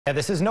Yeah,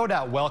 this is no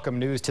doubt welcome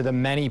news to the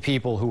many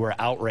people who were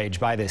outraged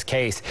by this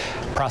case.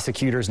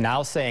 Prosecutors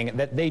now saying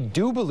that they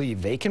do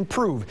believe they can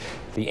prove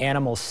the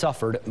animal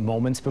suffered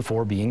moments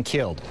before being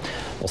killed.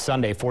 Well,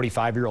 Sunday,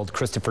 45-year-old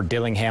Christopher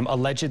Dillingham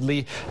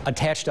allegedly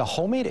attached a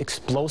homemade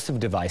explosive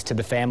device to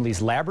the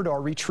family's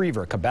Labrador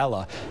Retriever,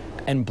 Cabela,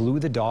 and blew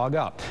the dog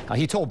up. Now,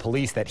 he told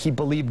police that he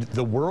believed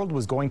the world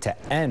was going to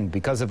end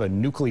because of a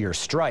nuclear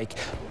strike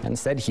and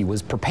said he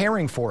was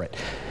preparing for it.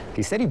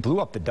 He said he blew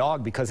up the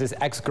dog because his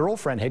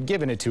ex-girlfriend had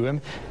given it to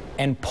him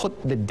and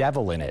put the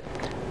devil in it.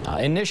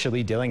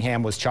 Initially,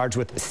 Dillingham was charged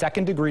with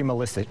second-degree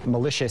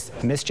malicious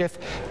mischief,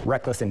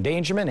 reckless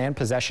endangerment, and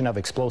possession of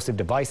explosive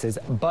devices,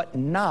 but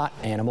not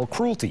animal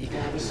cruelty.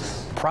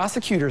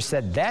 Prosecutors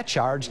said that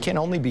charge can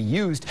only be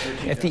used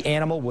if the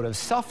animal would have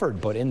suffered,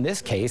 but in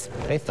this case,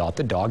 they thought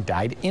the dog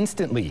died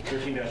instantly.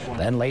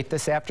 Then late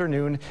this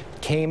afternoon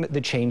came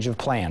the change of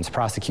plans.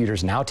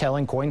 Prosecutors now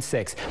telling KOIN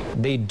 6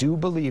 they do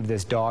believe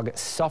this dog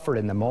suffered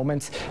in the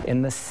moments,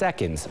 in the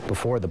seconds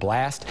before the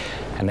blast,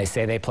 and they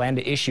say they plan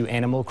to issue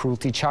animal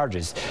cruelty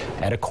charges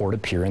at a court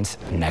appearance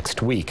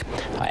next week.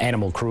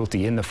 Animal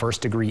cruelty in the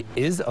first degree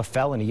is a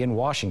felony in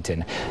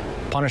Washington,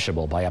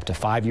 punishable by up to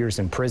 5 years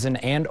in prison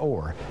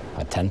and/or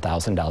a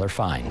 $10,000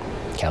 fine.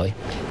 Kelly?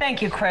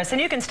 Thank you, Chris.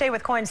 And you can stay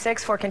with KOIN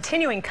 6 for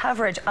continuing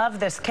coverage of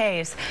this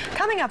case.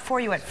 Coming up for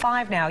you at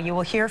 5 now, you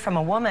will hear from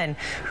a woman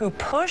who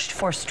pushed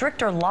for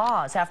stricter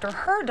laws after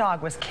her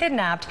dog was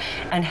kidnapped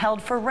and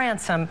held for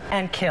ransom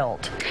and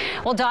killed.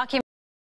 Well,